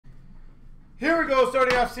Here we go,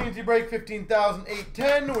 starting off CNC break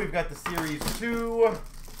 15,810. We've got the Series 2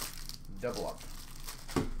 double up.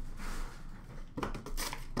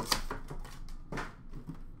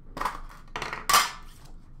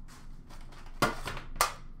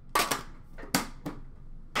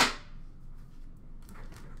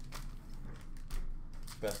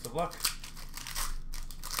 Best of luck.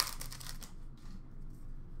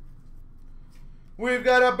 We've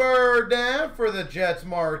got a Bird for the Jets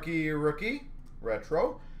marquee rookie,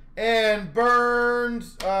 retro. And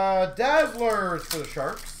Burns Dazzlers for the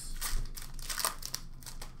Sharks.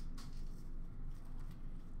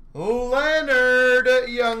 Leonard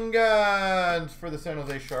Young Guns for the San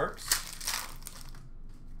Jose Sharks.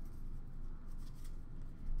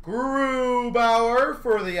 Grubauer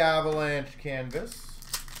for the Avalanche canvas.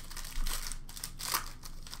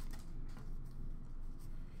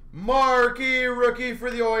 Marquee rookie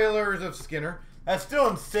for the Oilers of Skinner. That's still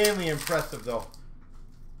insanely impressive, though.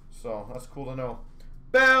 So, that's cool to know.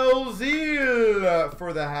 Belzile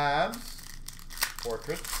for the Habs.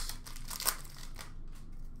 Portraits.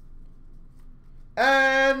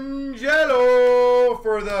 Angelo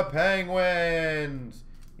for the Penguins.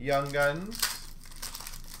 Young Guns.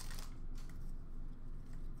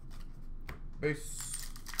 Base.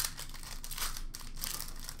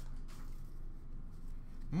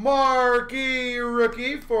 Marquee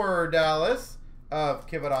rookie for Dallas of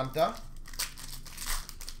Kiviranta.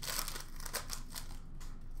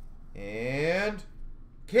 And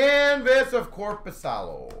canvas of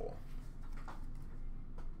Korpisalo.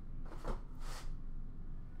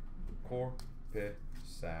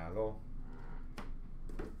 Korpisalo.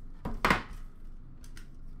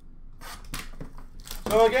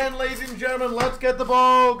 So again, ladies and gentlemen, let's get the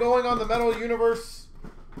ball going on the Metal Universe.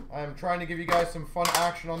 I'm trying to give you guys some fun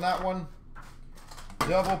action on that one.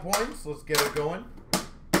 Double points. Let's get it going.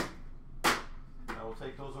 I will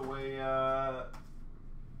take those away. I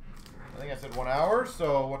think I said 1 hour.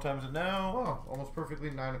 So what time is it now? Oh, almost perfectly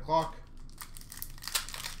 9 o'clock.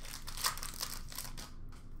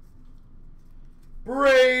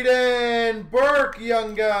 Braden Burke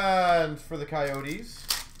Young Guns for the Coyotes.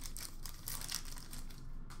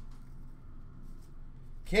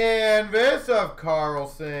 Canvas of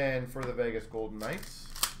Carlson for the Vegas Golden Knights.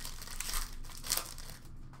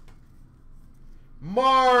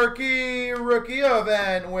 Marquee rookie of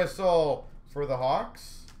Entwistle for the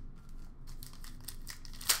Hawks.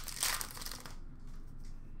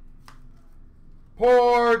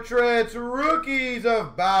 Portraits rookies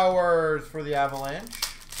of Bowers for the Avalanche.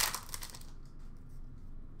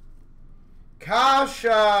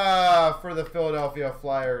 Kasha for the Philadelphia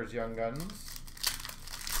Flyers Young Guns.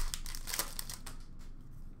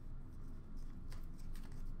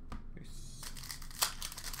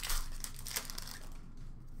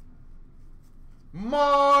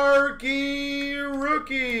 Marquee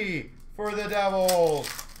rookie for the Devils,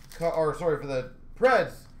 or sorry, for the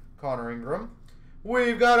Preds, Connor Ingram.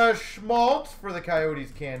 We've got a Schmaltz for the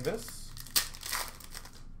Coyotes canvas.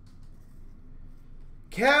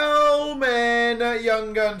 Kelman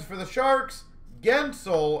Young Guns for the Sharks.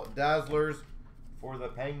 Gensel Dazzlers for the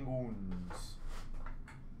Penguins.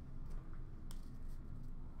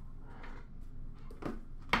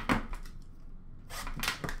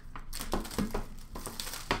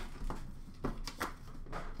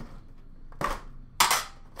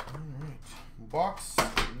 Box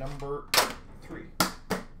number 3.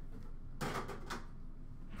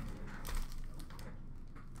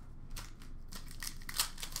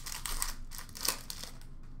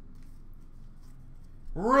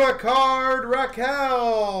 Ricard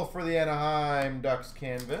Raquel for the Anaheim Ducks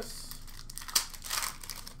canvas.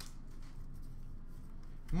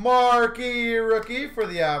 Marquee rookie for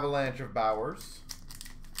the Avalanche of Bowers.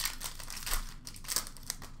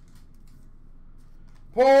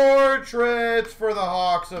 Portraits for the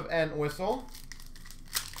Hawks of Entwistle.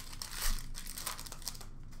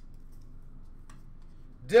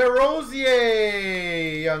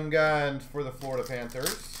 DeRosier Young Guns for the Florida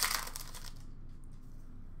Panthers.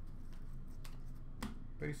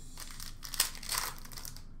 Base.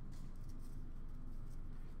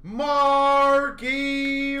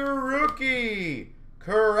 Marquee rookie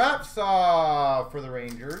Karapsov for the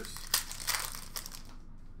Rangers.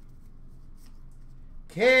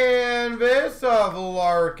 Canvas of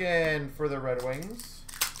Larkin for the Red Wings.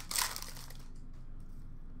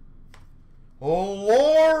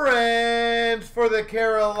 Lawrence for the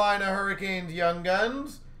Carolina Hurricanes Young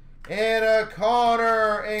Guns. And a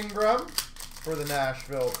Connor Ingram for the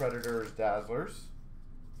Nashville Predators Dazzlers.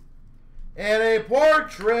 And a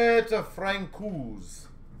portrait of Francouz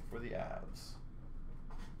for the Avs.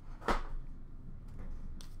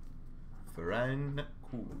 Francouz.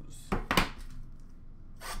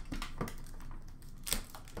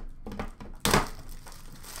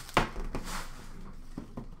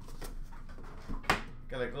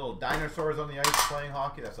 Got like little dinosaurs on the ice playing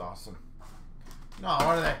hockey. That's awesome. No,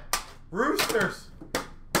 what are they? Roosters.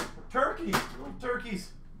 Turkeys. Little turkeys.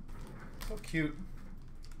 So cute.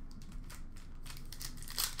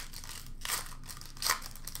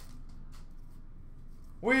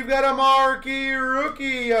 We've got a marquee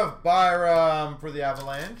rookie of Byram for the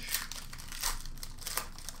Avalanche.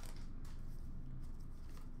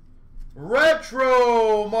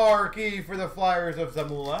 Retro marquee for the Flyers of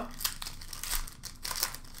Zamula.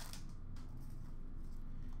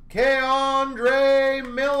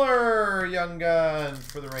 Keandre Miller, Young Guns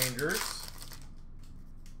for the Rangers.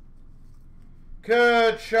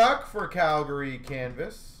 Kachuk for Calgary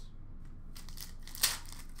Canvas.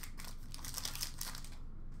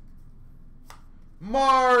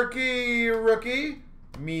 Marquee rookie,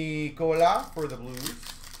 Mikola for the Blues.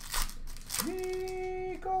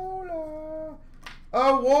 Mikola.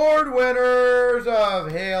 Award winners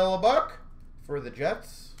of Halebuck for the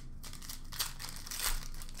Jets.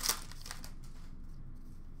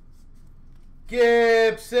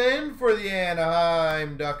 Gibson for the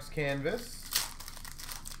Anaheim Ducks canvas.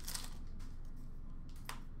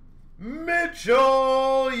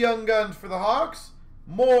 Mitchell, Young Guns for the Hawks.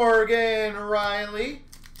 Morgan Riley,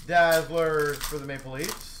 Dazzlers for the Maple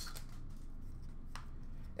Leafs.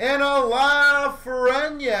 And a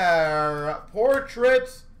Lafreniere,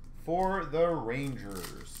 Portraits for the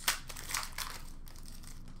Rangers.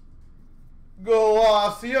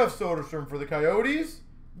 Glossy of Soderstrom for the Coyotes.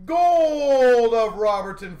 Gold of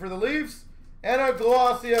Robertson for the Leafs. And a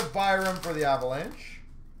glossy of Byram for the Avalanche.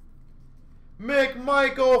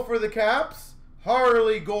 McMichael for the Caps.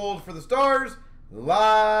 Harley Gold for the Stars.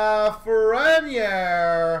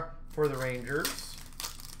 Lafreniere for the Rangers.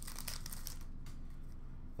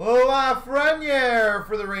 Lafreniere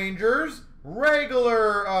for the Rangers.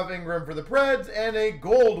 Regular of Ingram for the Preds. And a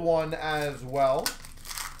gold one as well.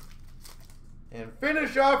 And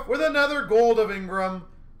finish off with another gold of Ingram.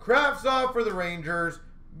 Kravtsov for the Rangers.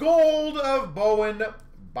 Gold of Bowen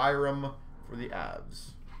Byram for the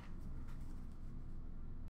Avs.